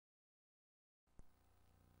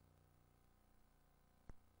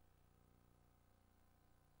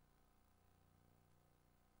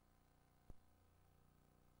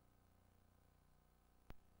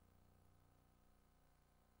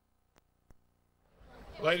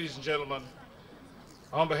Ladies and gentlemen,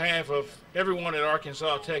 on behalf of everyone at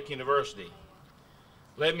Arkansas Tech University,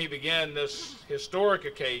 let me begin this historic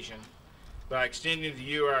occasion by extending to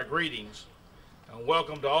you our greetings and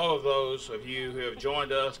welcome to all of those of you who have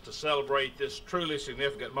joined us to celebrate this truly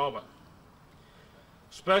significant moment.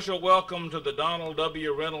 Special welcome to the Donald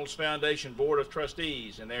W. Reynolds Foundation Board of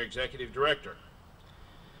Trustees and their Executive Director.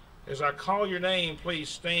 As I call your name, please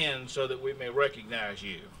stand so that we may recognize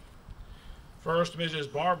you. First,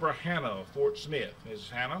 Mrs. Barbara Hanna of Fort Smith.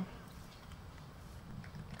 Mrs. Hanna.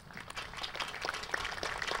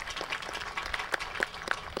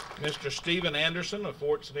 Mr. Stephen Anderson of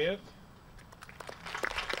Fort Smith.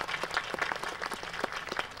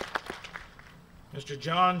 Mr.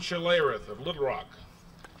 John Shalareth of Little Rock.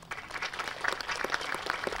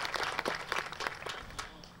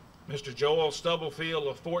 Mr. Joel Stubblefield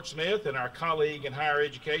of Fort Smith and our colleague in higher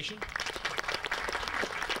education.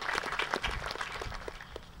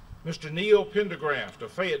 Mr. Neil Pendergraft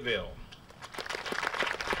of Fayetteville.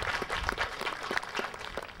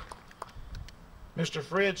 Mr.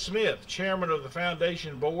 Fred Smith, Chairman of the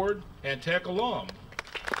Foundation Board and Tech alum.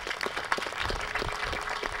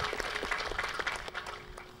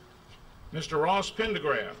 Mr. Ross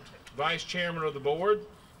Pendergraft, Vice Chairman of the Board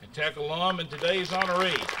and Tech alum and today's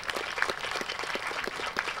honoree.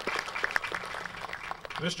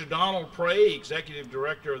 Mr. Donald Prey, Executive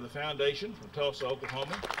Director of the Foundation from Tulsa,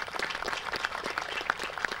 Oklahoma.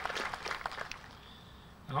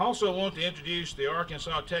 I also want to introduce the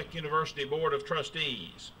Arkansas Tech University Board of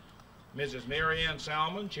Trustees. Mrs. Mary Ann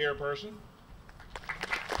Salmon, Chairperson.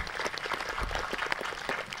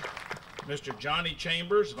 Mr. Johnny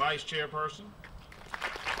Chambers, Vice Chairperson.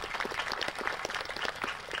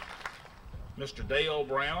 Mr. Dale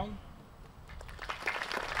Brown.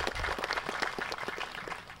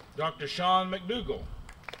 Dr. Sean McDougall.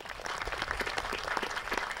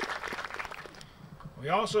 We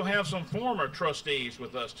also have some former trustees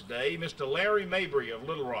with us today. Mr. Larry Mabry of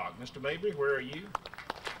Little Rock. Mr. Mabry, where are you?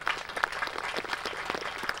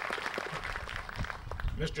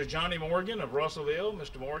 Mr. Johnny Morgan of Russellville.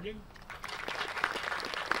 Mr. Morgan.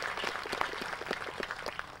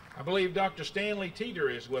 I believe Dr. Stanley Teeter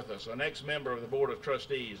is with us, an ex-member of the Board of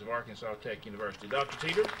Trustees of Arkansas Tech University. Dr.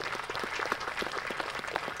 Teeter?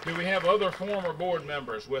 Do we have other former board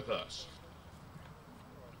members with us?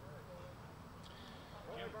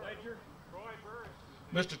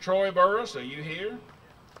 Mr. Troy Burris, are you here?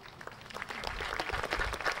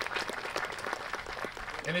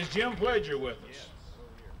 And is Jim Pledger with us?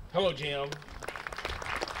 Hello, Jim.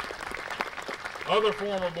 Other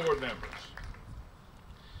former board members.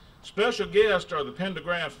 Special guests are the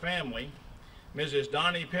Pendergraft family. Mrs.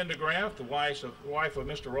 Donnie Pendergraft, the wife of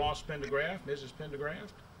Mr. Ross Pendergraft. Mrs.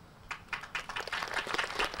 Pendergraft.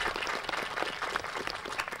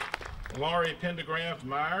 Laurie Pendergraft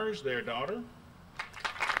Myers, their daughter.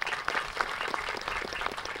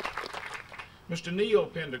 Mr. Neil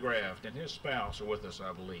Pendergraft and his spouse are with us,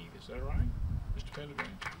 I believe. Is that right, Mr.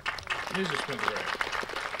 Pendergraft? Mrs. Pendergraft.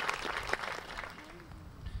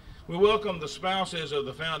 We welcome the spouses of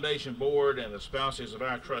the Foundation Board and the spouses of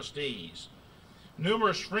our trustees.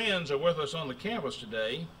 Numerous friends are with us on the campus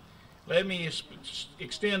today. Let me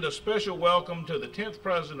extend a special welcome to the 10th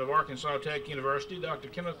President of Arkansas Tech University, Dr.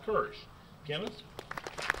 Kenneth Kirsch. Kenneth?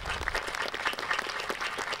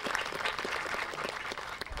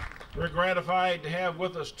 We're gratified to have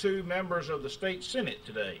with us two members of the State Senate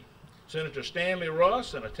today, Senator Stanley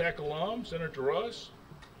Russ and a Tech alum. Senator Russ.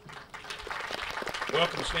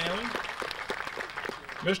 Welcome, Stanley.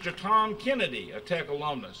 Mr. Tom Kennedy, a Tech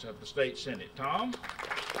alumnus of the State Senate. Tom.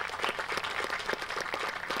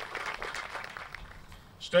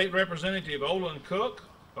 State Representative Olin Cook,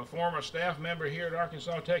 a former staff member here at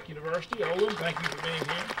Arkansas Tech University. Olin, thank you for being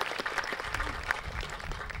here.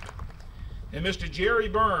 And Mr. Jerry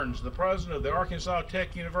Burns, the president of the Arkansas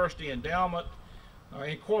Tech University Endowment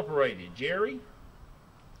Incorporated. Jerry?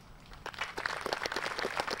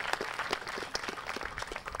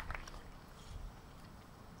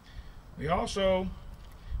 We also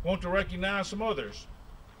want to recognize some others.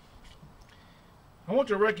 I want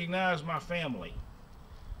to recognize my family.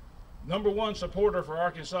 Number one supporter for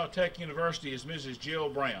Arkansas Tech University is Mrs. Jill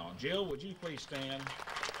Brown. Jill, would you please stand?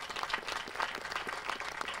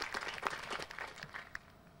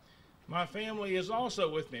 My family is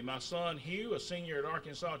also with me. My son Hugh, a senior at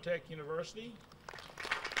Arkansas Tech University.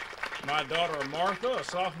 My daughter Martha, a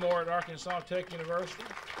sophomore at Arkansas Tech University.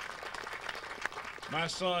 My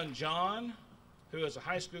son John, who is a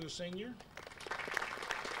high school senior.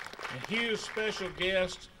 And Hugh's special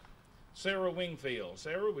guest, Sarah Wingfield.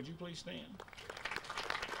 Sarah, would you please stand?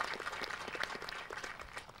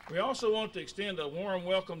 We also want to extend a warm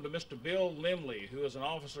welcome to Mr. Bill Limley, who is an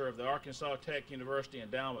officer of the Arkansas Tech University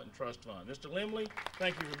Endowment and Trust Fund. Mr. Limley,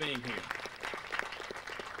 thank you for being here.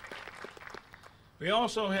 We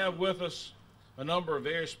also have with us a number of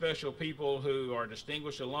very special people who are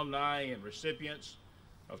distinguished alumni and recipients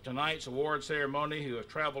of tonight's award ceremony who have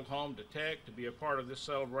traveled home to Tech to be a part of this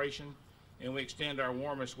celebration, and we extend our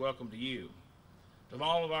warmest welcome to you. To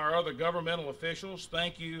all of our other governmental officials,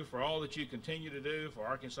 thank you for all that you continue to do for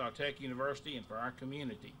Arkansas Tech University and for our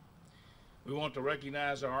community. We want to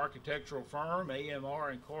recognize our architectural firm,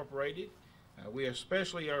 AMR Incorporated. We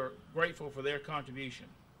especially are grateful for their contribution.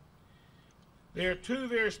 There are two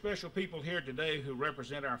very special people here today who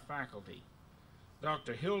represent our faculty,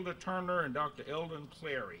 Dr. Hilda Turner and Dr. Eldon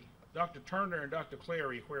Clary. Dr. Turner and Dr.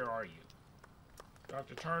 Clary, where are you?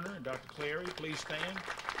 Dr. Turner and Dr. Clary, please stand.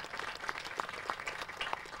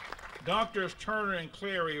 Doctors Turner and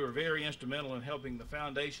Clary were very instrumental in helping the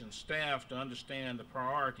foundation staff to understand the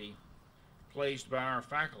priority placed by our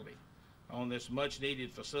faculty on this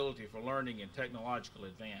much-needed facility for learning and technological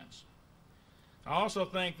advance. I also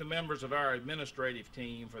thank the members of our administrative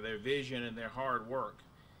team for their vision and their hard work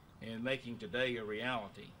in making today a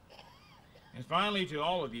reality. And finally, to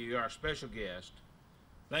all of you, our special guest,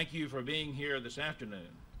 thank you for being here this afternoon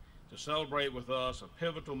to celebrate with us a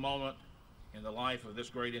pivotal moment in the life of this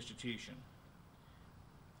great institution.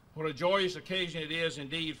 What a joyous occasion it is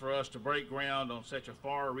indeed for us to break ground on such a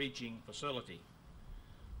far-reaching facility.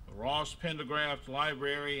 The Ross Pendergraft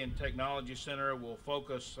Library and Technology Center will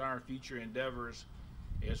focus our future endeavors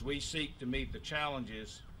as we seek to meet the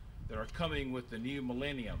challenges that are coming with the new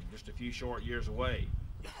millennium just a few short years away.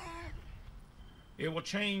 It will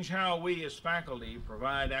change how we as faculty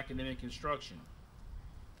provide academic instruction,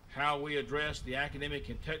 how we address the academic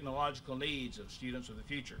and technological needs of students of the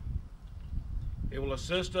future. It will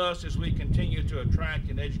assist us as we continue to attract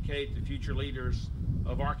and educate the future leaders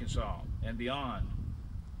of Arkansas and beyond.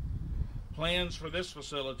 Plans for this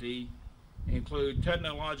facility include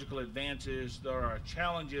technological advances that are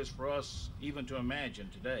challenges for us even to imagine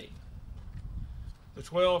today. The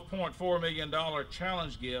 $12.4 million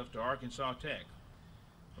challenge gift to Arkansas Tech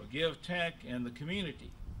will give Tech and the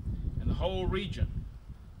community and the whole region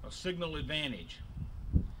a signal advantage.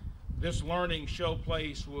 This learning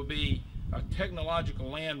showplace will be a technological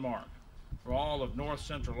landmark for all of north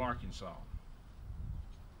central Arkansas.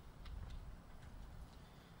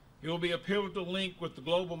 It will be a pivotal link with the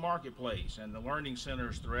global marketplace and the learning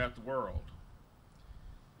centers throughout the world.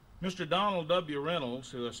 Mr. Donald W. Reynolds,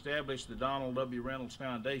 who established the Donald W. Reynolds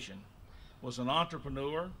Foundation, was an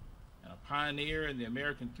entrepreneur and a pioneer in the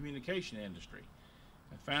American communication industry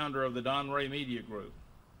and founder of the Don Ray Media Group.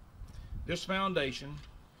 This foundation,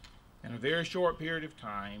 in a very short period of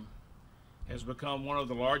time, has become one of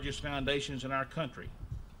the largest foundations in our country.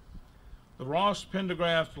 The Ross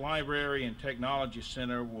Pendergraft Library and Technology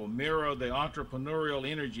Center will mirror the entrepreneurial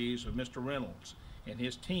energies of Mr. Reynolds and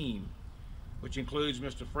his team, which includes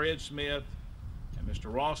Mr. Fred Smith and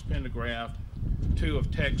Mr. Ross Pendergraft, two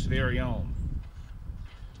of Tech's very own.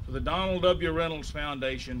 To the Donald W. Reynolds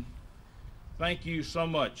Foundation, thank you so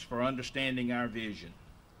much for understanding our vision.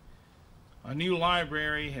 A new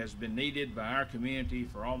library has been needed by our community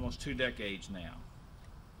for almost 2 decades now.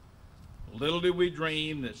 Little did we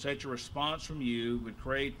dream that such a response from you would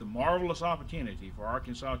create the marvelous opportunity for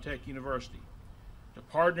Arkansas Tech University to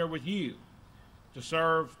partner with you to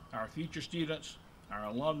serve our future students, our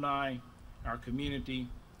alumni, our community,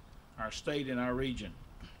 our state, and our region.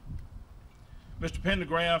 Mr.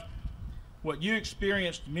 Pendergraft, what you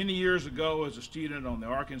experienced many years ago as a student on the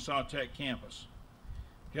Arkansas Tech campus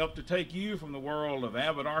helped to take you from the world of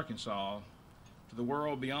Abbott, Arkansas to the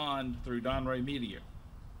world beyond through Don Ray Media.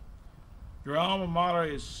 Your alma mater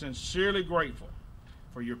is sincerely grateful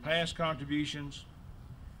for your past contributions,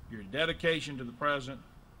 your dedication to the present,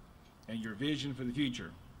 and your vision for the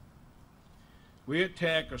future. We at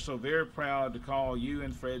Tech are so very proud to call you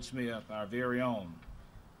and Fred Smith our very own.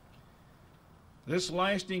 This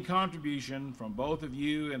lasting contribution from both of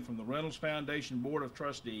you and from the Reynolds Foundation Board of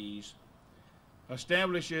Trustees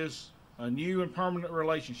establishes a new and permanent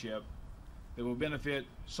relationship that will benefit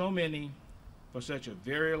so many for such a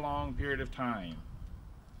very long period of time.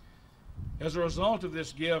 As a result of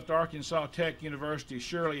this gift, Arkansas Tech University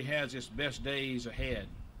surely has its best days ahead,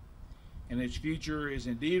 and its future is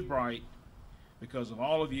indeed bright because of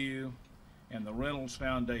all of you and the Reynolds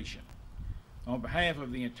Foundation. On behalf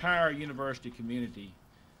of the entire university community,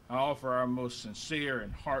 I offer our most sincere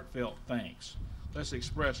and heartfelt thanks. Let's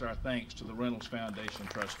express our thanks to the Reynolds Foundation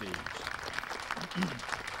trustees.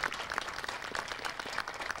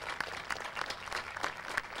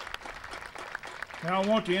 Now I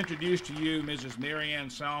want to introduce to you Mrs. Mary Ann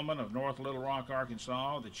Salmon of North Little Rock,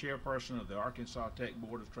 Arkansas, the chairperson of the Arkansas Tech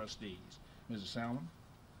Board of Trustees. Mrs. Salmon.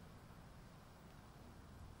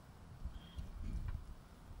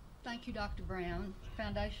 Thank you, Dr. Brown,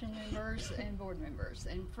 Foundation members and board members,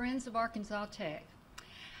 and friends of Arkansas Tech.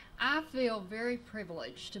 I feel very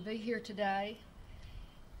privileged to be here today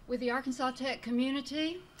with the Arkansas Tech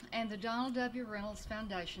community and the Donald W. Reynolds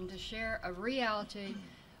Foundation to share a reality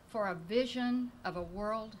for a vision of a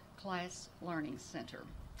world-class learning center.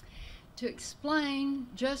 To explain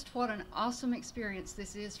just what an awesome experience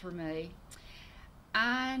this is for me,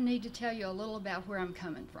 I need to tell you a little about where I'm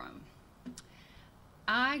coming from.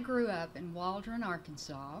 I grew up in Waldron,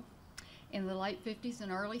 Arkansas in the late 50s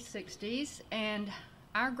and early 60s, and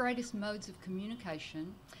our greatest modes of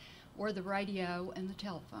communication were the radio and the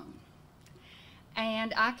telephone.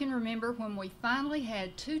 And I can remember when we finally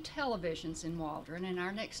had 2 televisions in Waldron, and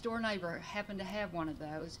our next door neighbor happened to have one of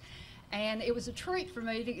those. And it was a treat for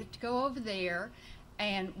me to get to go over there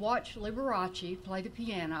and watch Liberace play the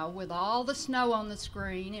piano with all the snow on the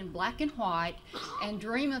screen in black and white, and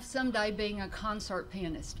dream of someday being a concert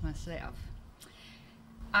pianist myself.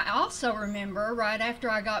 I also remember right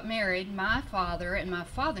after I got married, my father and my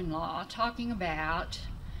father-in-law talking about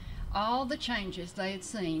all the changes they had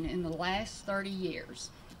seen in the last 30 years.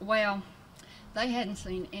 Well, they hadn't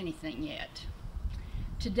seen anything yet.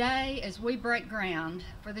 Today, as we break ground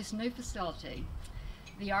for this new facility,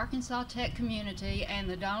 the Arkansas Tech community and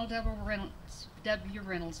the Donald W.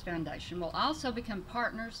 Reynolds Foundation will also become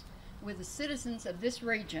partners with the citizens of this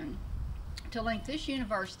region to link this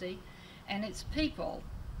university and its people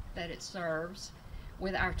that it serves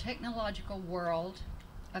with our technological world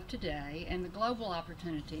of today and the global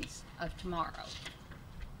opportunities of tomorrow.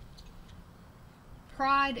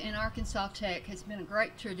 Pride in Arkansas Tech has been a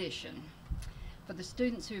great tradition for the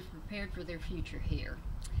students who have prepared for their future here.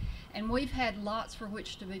 And we've had lots for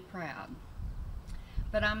which to be proud.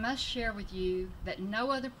 But I must share with you that no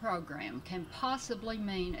other program can possibly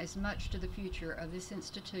mean as much to the future of this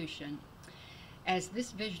institution as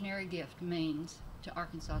this visionary gift means to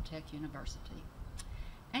Arkansas Tech University.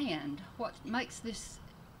 And what makes this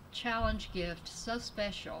challenge gift so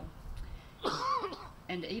special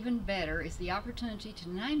and even better is the opportunity to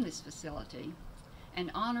name this facility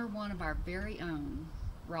and honor one of our very own,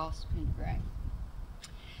 Ross Pendergraft.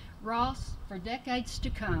 Ross, for decades to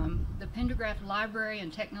come, the Pendergraft Library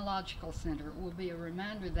and Technological Center will be a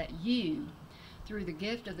reminder that you, through the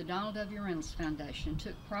gift of the Donald W. Reynolds Foundation,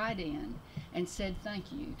 took pride in and said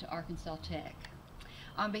thank you to Arkansas Tech.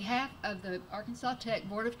 On behalf of the Arkansas Tech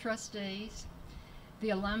Board of Trustees, the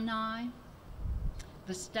alumni,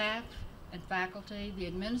 the staff and faculty, the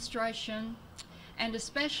administration, and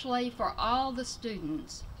especially for all the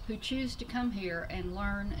students who choose to come here and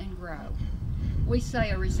learn and grow, we say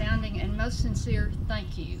a resounding and most sincere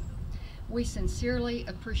thank you. We sincerely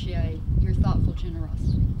appreciate your thoughtful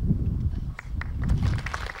generosity.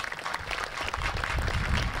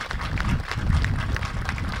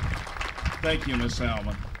 Thank you, Ms.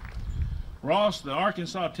 Salmon. Ross, the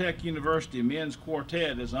Arkansas Tech University Men's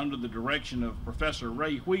Quartet is under the direction of Professor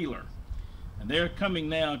Ray Wheeler, and they're coming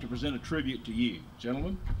now to present a tribute to you.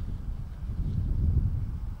 Gentlemen.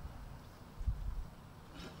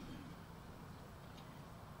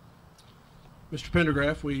 Mr.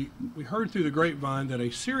 Pendergraft, we heard through the grapevine that a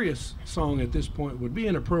serious song at this point would be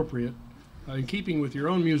inappropriate in keeping with your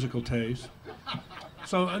own musical taste.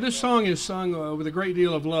 So this song is sung with a great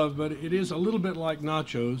deal of love, but it is a little bit like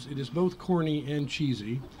nachos. It is both corny and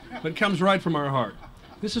cheesy, but it comes right from our heart.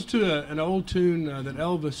 This is to an old tune that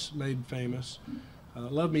Elvis made famous,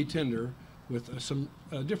 Love Me Tender, with some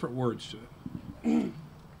different words to it.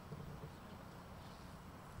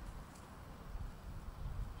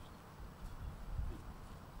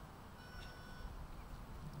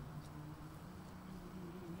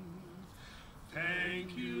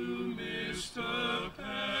 Thank you, Mr.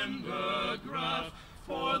 Pendergraft,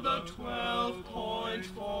 for the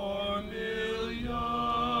 12.4 million.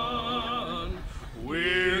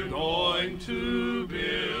 We're going to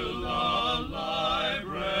build a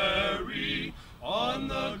library on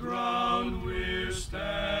the ground we're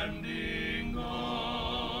standing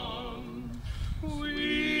on.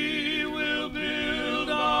 We will build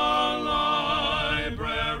a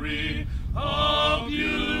library, a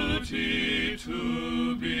beauty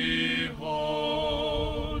to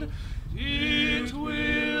behold. It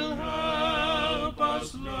will help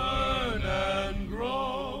us learn and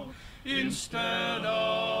grow instead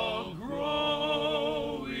of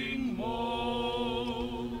growing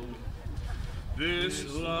mold. This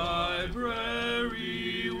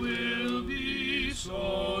library will be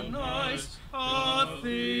so nice.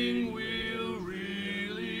 nothing we'll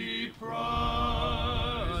really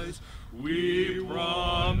prize. We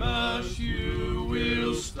promise you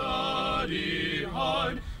we'll study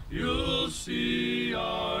hard. You'll see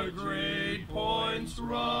our grade points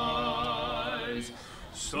rise.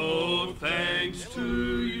 So thanks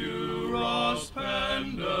to you, Ross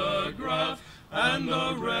Pendergraft, and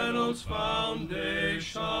the Reynolds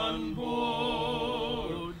Foundation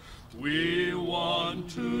Board. We want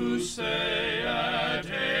to say at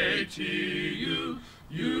ATU,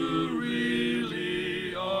 you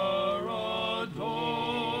really are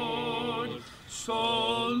adored.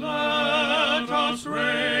 So let us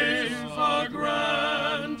raise a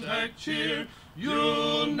grand tech cheer.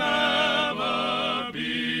 You'll never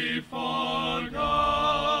be forgot.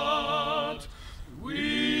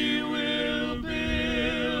 We will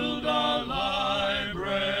build a library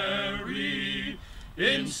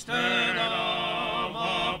instead of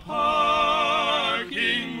a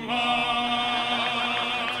parking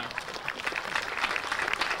lot.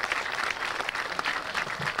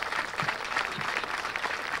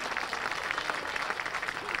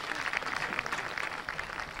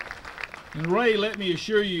 And Ray, let me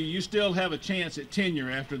assure you, you still have a chance at tenure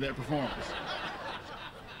after that performance.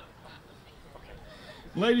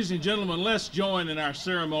 Ladies and gentlemen, let's join in our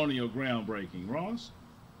ceremonial groundbreaking. Ross,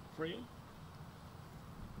 Fred.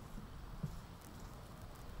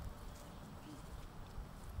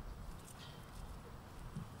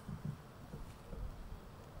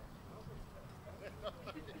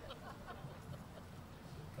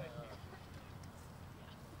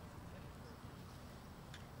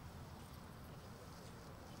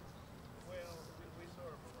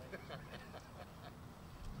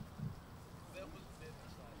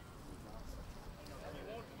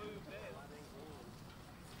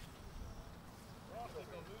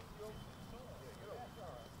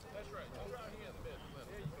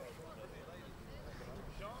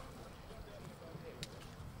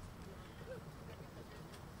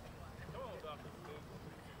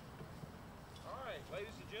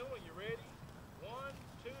 Ladies and gentlemen, you ready? 1,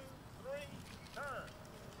 2, 3, turn.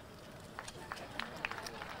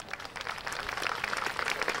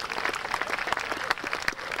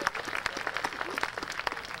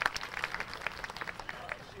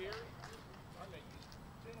 Sherry, I mean, you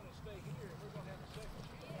gentlemen stay here, and we're going to have a second.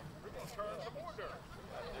 We're going to turn some more dirt.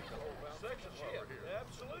 Second shift,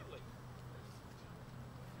 absolutely.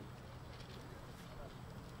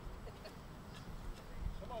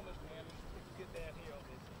 Come on, Mr. Anderson, get down here on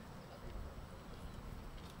this.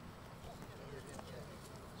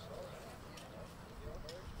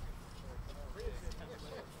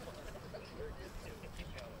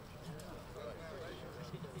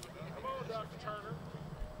 Come on, Dr. Turner.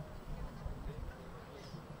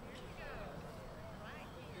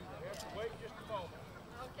 You have to wait just a moment.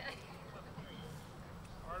 Okay.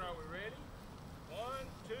 All right, are we ready? 1,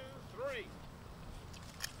 2, 3.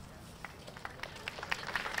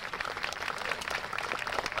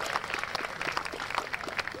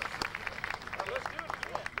 Let's do it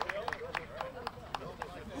again. All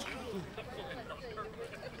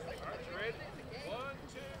right, you ready? 1,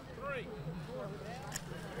 2, 3.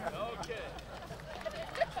 Okay.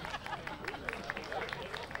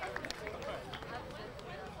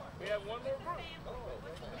 We have one more group.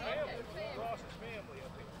 Family. Ross's family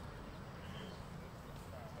up here.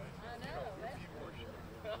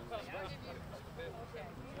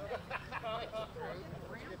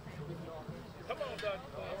 Come on, Dr.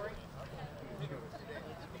 Glory.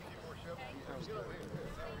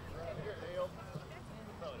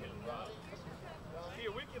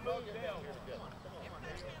 Here, we can move down.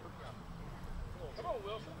 Come on,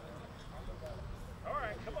 Wilson. All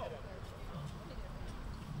right, come on.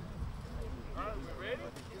 All right, we ready?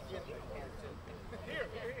 Here.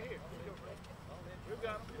 You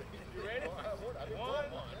got them. You ready? 1,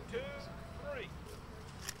 2, 3.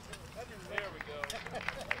 There we go.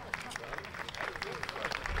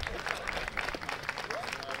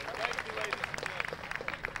 Thank you, ladies and gentlemen.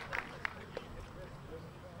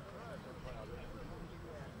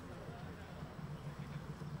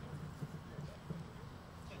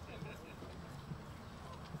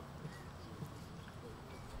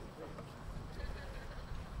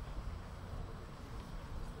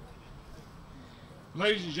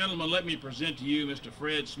 Ladies and gentlemen, let me present to you Mr.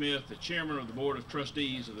 Fred Smith, the Chairman of the Board of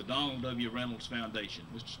Trustees of the Donald W. Reynolds Foundation.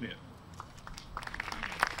 Mr. Smith.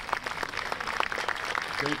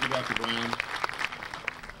 Thank you, Dr. Brown.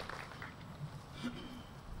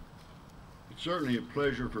 It's certainly a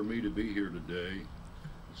pleasure for me to be here today.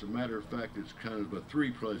 As a matter of fact, it's kind of a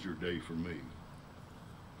three-pleasure day for me.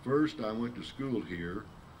 First, I went to school here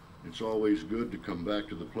It's always good to come back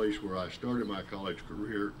to the place where I started my college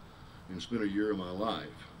career and spent a year of my life.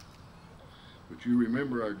 But you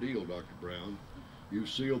remember our deal, Dr. Brown. You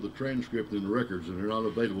sealed the transcript and the records, and they're not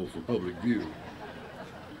available for public view.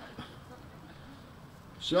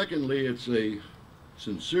 Secondly, it's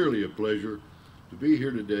sincerely a pleasure to be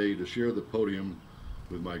here today to share the podium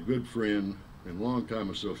with my good friend and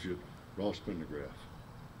longtime associate, Ross Pendergraft.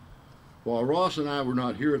 While Ross and I were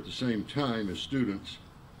not here at the same time as students,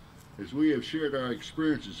 as we have shared our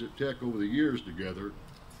experiences at Tech over the years together,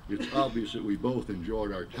 it's obvious that we both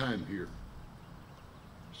enjoyed our time here.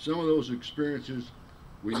 Some of those experiences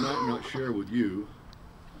we might not share with you.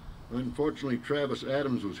 Unfortunately, Travis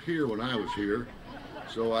Adams was here when I was here,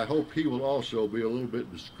 so I hope he will also be a little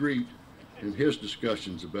bit discreet in his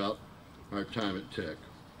discussions about our time at Tech.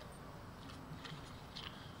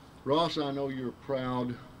 Ross, I know you're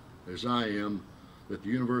proud, as I am, that the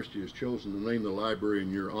university has chosen to name the library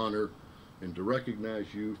in your honor and to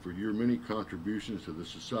recognize you for your many contributions to the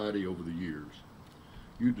society over the years.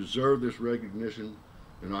 You deserve this recognition,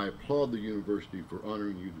 and I applaud the university for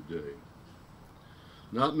honoring you today.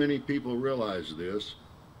 Not many people realize this,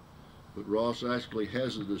 but Ross actually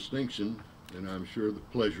has the distinction, and I'm sure the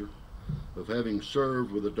pleasure, of having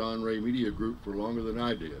served with the Don Ray Media Group for longer than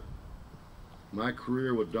I did. My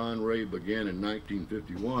career with Don Ray began in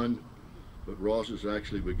 1951, but Ross's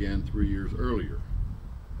actually began 3 years earlier.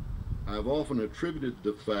 I've often attributed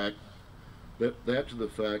the fact to the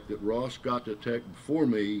fact that Ross got to Tech before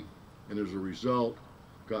me, and as a result,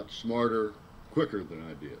 got smarter quicker than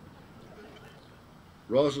I did.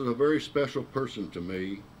 Ross is a very special person to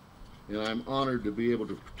me, and I'm honored to be able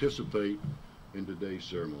to participate in today's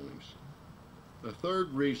ceremonies. A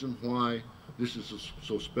third reason why this is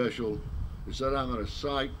so special is that I'm at a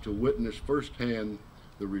site to witness firsthand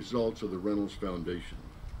the results of the Reynolds Foundation.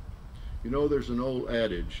 You know, there's an old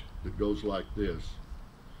adage that goes like this: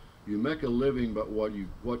 you make a living by what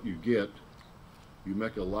you get, you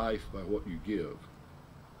make a life by what you give.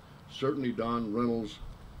 Certainly Don Reynolds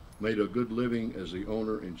made a good living as the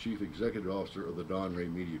owner and chief executive officer of the Don Ray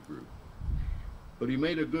Media Group. But he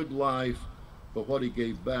made a good life by what he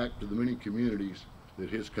gave back to the many communities that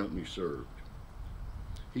his company served.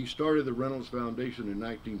 He started the Reynolds Foundation in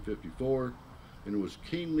 1954 and was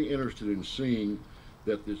keenly interested in seeing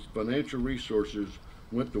that the financial resources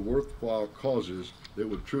went to worthwhile causes that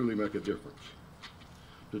would truly make a difference.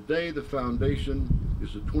 Today, the foundation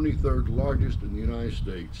is the 23rd largest in the United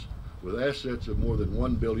States, with assets of more than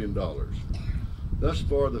 $1 billion. Thus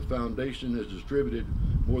far, the foundation has distributed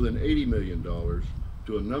more than $80 million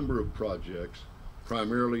to a number of projects,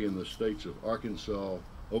 primarily in the states of Arkansas,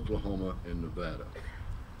 Oklahoma, and Nevada.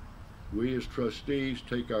 We as trustees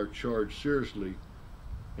take our charge seriously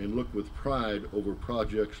and look with pride over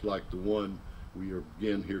projects like the one we are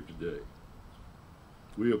again here today.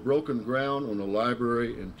 We have broken ground on a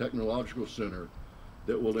library and technological center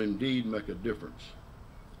that will indeed make a difference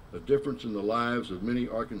in the lives of many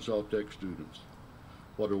Arkansas Tech students.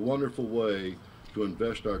 What a wonderful way to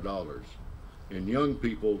invest our dollars in young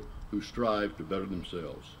people who strive to better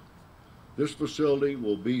themselves. This facility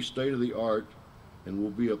will be state-of-the-art and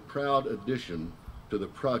will be a proud addition to the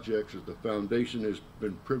projects that the foundation has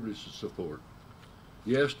been privileged to support.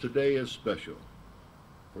 Yes, today is special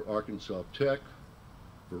for Arkansas Tech,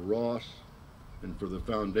 for Ross, and for the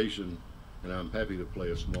foundation, and I'm happy to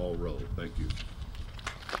play a small role. Thank you.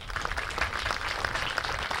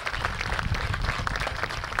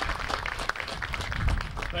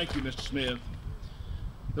 Thank you, Mr. Smith.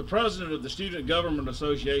 The president of the Student Government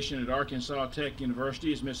Association at Arkansas Tech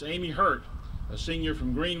University is Miss Amy Hurt, a senior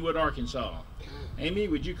from Greenwood, Arkansas. Amy,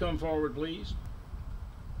 would you come forward, please?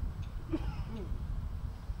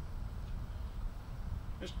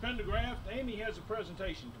 Mr. Pendergraft, Amy has a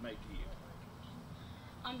presentation to make to you.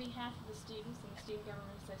 On behalf of the students and the Student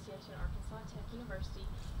Government Association at Arkansas Tech University,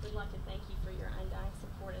 we'd like to thank you for your undying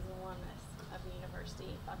support as an alumnus of the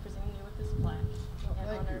university by presenting you with this plaque in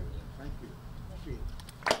honor of you. Thank you. Thank you.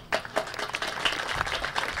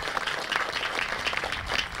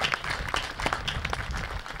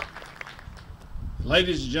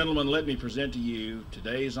 Ladies and gentlemen, let me present to you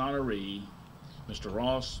today's honoree, Mr.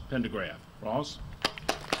 Ross Pendergraft. Ross?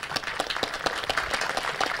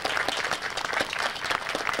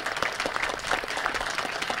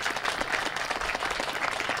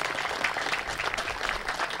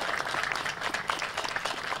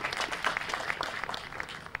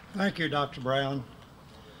 Thank you, Dr. Brown.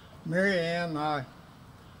 Mary Ann, I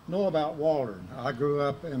know about Waldron. I grew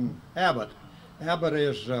up in Abbott. Abbott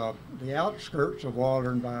is the outskirts of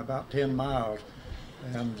Waldron by about 10 miles,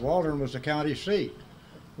 and Waldron was the county seat.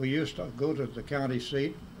 We used to go to the county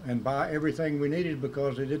seat and buy everything we needed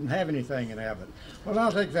because they didn't have anything in Abbott. Well,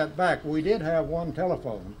 I'll take that back. We did have one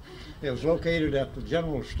telephone. It was located at the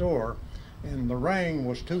general store, and the ring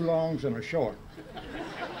was 2 longs and a short.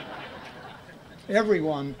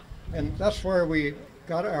 Everyone, and that's where we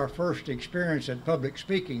got our first experience at public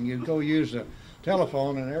speaking. You'd go use a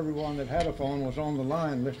telephone, and everyone that had a phone was on the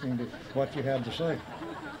line listening to what you had to say.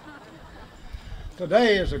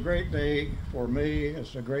 Today is a great day for me.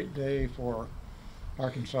 It's a great day for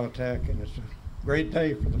Arkansas Tech, and it's a great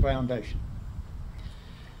day for the foundation.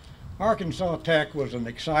 Arkansas Tech was an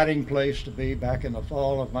exciting place to be back in the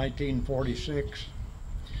fall of 1946.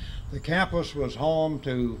 The campus was home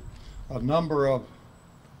to a number of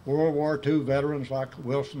World War II veterans like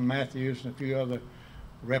Wilson Matthews and a few other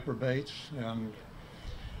reprobates, and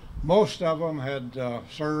most of them had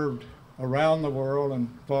served around the world and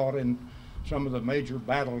fought in some of the major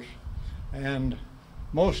battles, and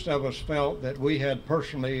most of us felt that we had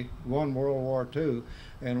personally won World War II,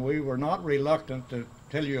 and we were not reluctant to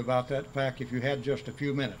tell you about that fact if you had just a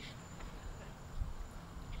few minutes.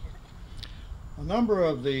 A number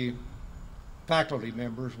of the faculty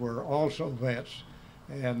members were also vets,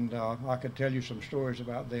 and I could tell you some stories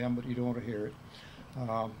about them, but you don't want to hear it.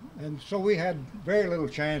 And so we had very little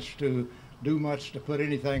chance to do much to put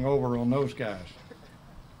anything over on those guys.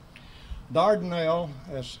 Dardanelle,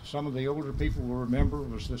 as some of the older people will remember,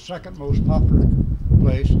 was the second most popular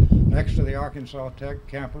place next to the Arkansas Tech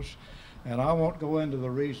campus, and I won't go into the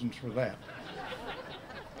reasons for that.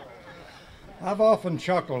 I've often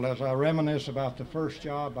chuckled as I reminisce about the first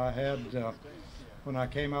job I had when I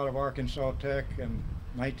came out of Arkansas Tech in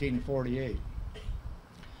 1948.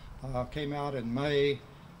 I came out in May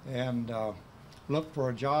and looked for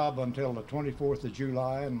a job until the 24th of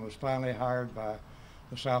July and was finally hired by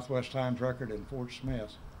the Southwest Times-Record in Fort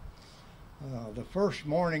Smith. The first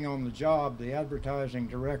morning on the job, the advertising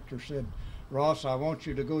director said, "Ross, I want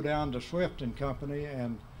you to go down to Swift and Company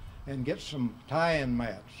and get some tie-in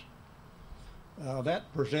mats."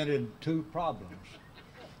 That presented 2 problems.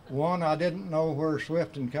 One, I didn't know where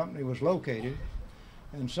Swift and Company was located,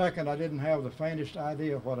 and second, I didn't have the faintest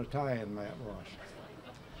idea what a tie-in mat was.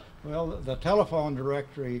 Well, the telephone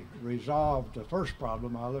directory resolved the first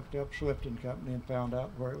problem. I looked up Swift and Company and found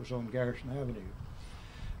out where it was on Garrison Avenue.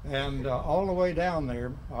 And all the way down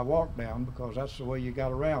there, I walked down because that's the way you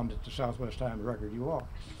got around at the Southwest Times-Record, you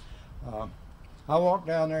walked. I walked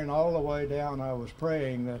down there, and all the way down I was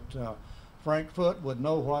praying that Frank Foote would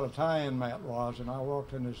know what a tie-in mat was, and I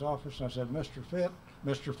walked in his office and I said, Mr.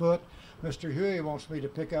 Foote, Mr. Huey wants me to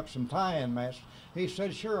pick up some tie-in mats. He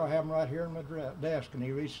said, "Sure, I have them right here on my desk," and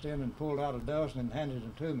he reached in and pulled out a dozen and handed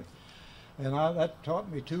them to me. And that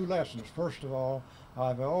taught me 2 lessons. First of all,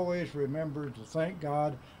 I've always remembered to thank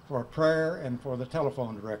God for prayer and for the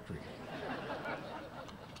telephone directory.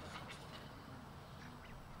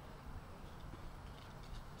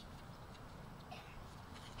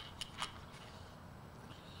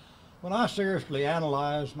 When I seriously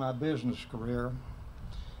analyze my business career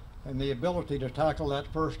and the ability to tackle that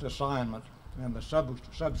first assignment and the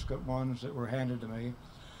subsequent ones that were handed to me,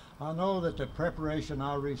 I know that the preparation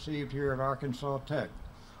I received here at Arkansas Tech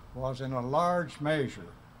was in a large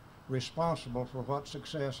measure responsible for what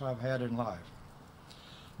success I've had in life.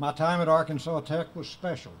 My time at Arkansas Tech was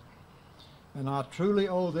special, and I truly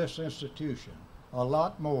owe this institution a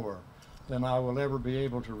lot more than I will ever be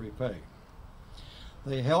able to repay.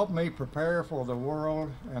 They helped me prepare for the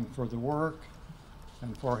world and for the work,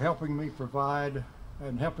 and for helping provide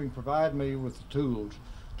me with the tools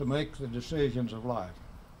to make the decisions of life.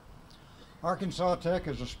 Arkansas Tech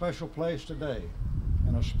is a special place today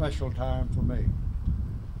and a special time for me.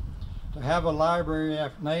 To have a library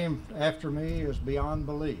named after me is beyond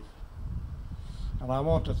belief. And I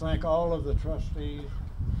want to thank all of the trustees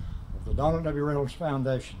of the Donald W. Reynolds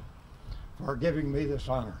Foundation for giving me this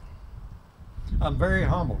honor. I'm very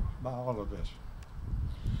humbled by all of this.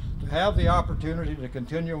 To have the opportunity to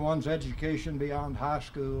continue one's education beyond high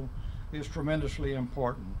school is tremendously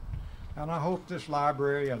important, and I hope this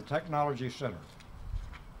library and technology center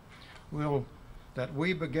that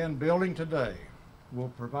we begin building today will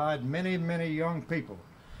provide many, many young people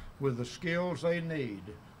with the skills they need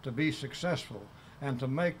to be successful and to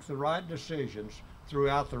make the right decisions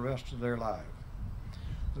throughout the rest of their life.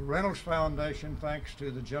 The Reynolds Foundation, thanks to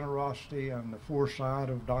the generosity and the foresight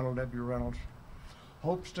of Donald W. Reynolds,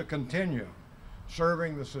 hopes to continue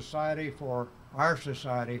serving the society our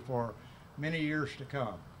society for many years to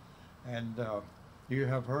come. And you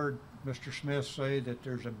have heard Mr. Smith say that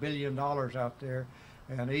there's $1 billion out there,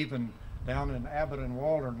 and even down in Abbott and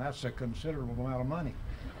Walden, that's a considerable amount of money.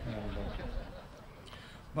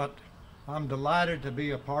 But I'm delighted to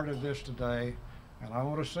be a part of this today, and I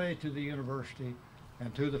want to say to the university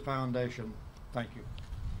and to the foundation, thank you.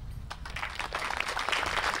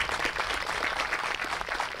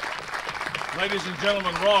 Ladies and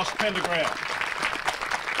gentlemen, Ross Pendergraft.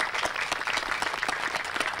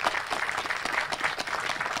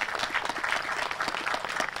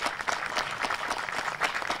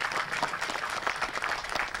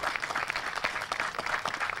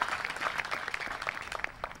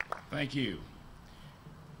 Thank you.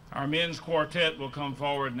 Our men's quartet will come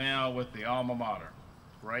forward now with the alma mater.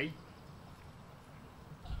 Ray?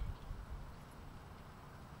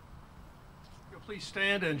 Please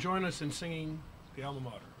stand and join us in singing the alma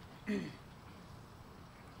mater.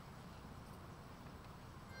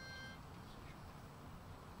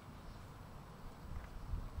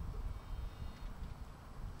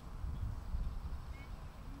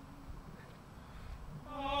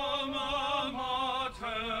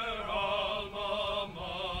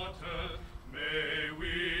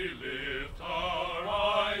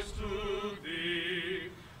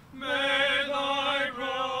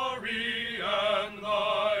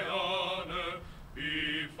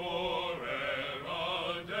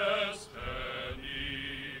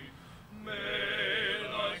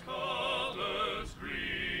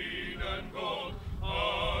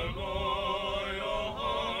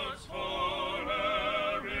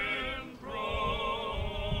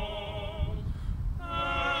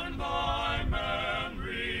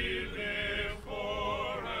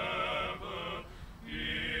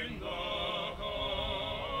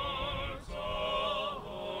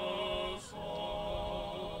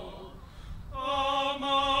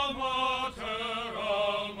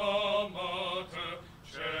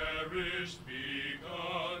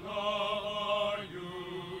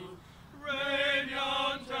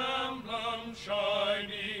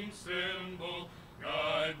 Shining symbol,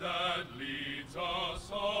 guide that leads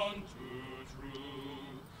us on to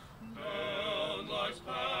truth. Down life's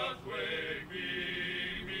pathway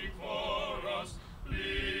be before us,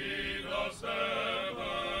 lead us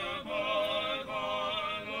ever by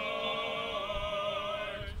thy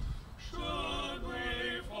light. Should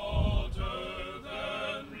we falter,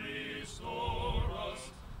 then restore us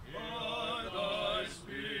by thy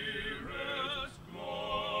Spirit's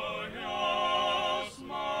glorious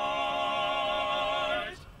might.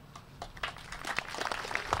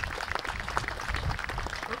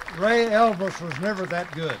 Ray Elvis was never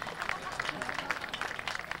that good.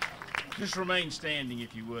 Just remain standing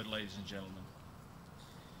if you would, ladies and gentlemen.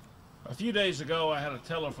 A few days ago, I had a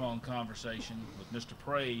telephone conversation with Mr.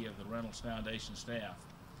 Prey of the Reynolds Foundation staff.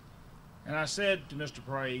 And I said to Mr.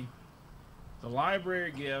 Prey, the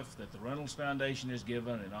library gift that the Reynolds Foundation has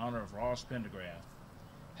given in honor of Ross Pendergraft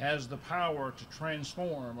has the power to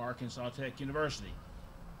transform Arkansas Tech University.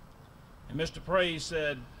 And Mr. Prey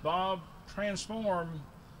said, Bob, transform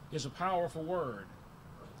is a powerful word.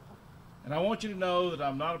 And I want you to know that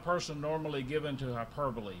I'm not a person normally given to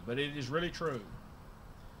hyperbole, but it is really true.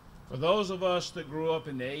 For those of us that grew up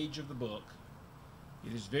in the age of the book,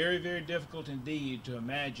 it is very, very difficult indeed to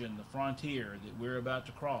imagine the frontier that we're about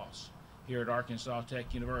to cross here at Arkansas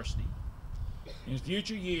Tech University. In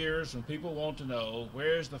future years, when people want to know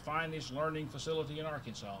where's the finest learning facility in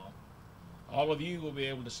Arkansas, all of you will be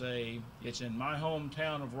able to say, it's in my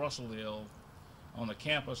hometown of Russellville on the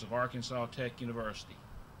campus of Arkansas Tech University.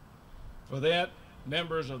 For that,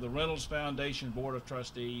 members of the Reynolds Foundation Board of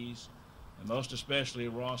Trustees, and most especially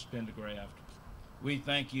Ross Pendergraft, we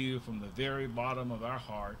thank you from the very bottom of our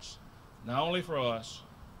hearts, not only for us,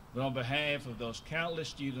 but on behalf of those countless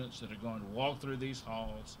students that are going to walk through these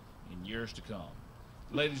halls in years to come.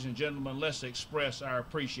 Ladies and gentlemen, let's express our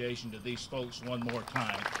appreciation to these folks one more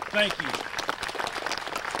time. Thank you.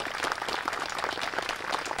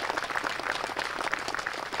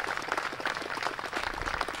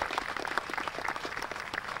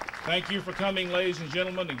 Thank you for coming, ladies and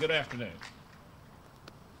gentlemen, and good afternoon.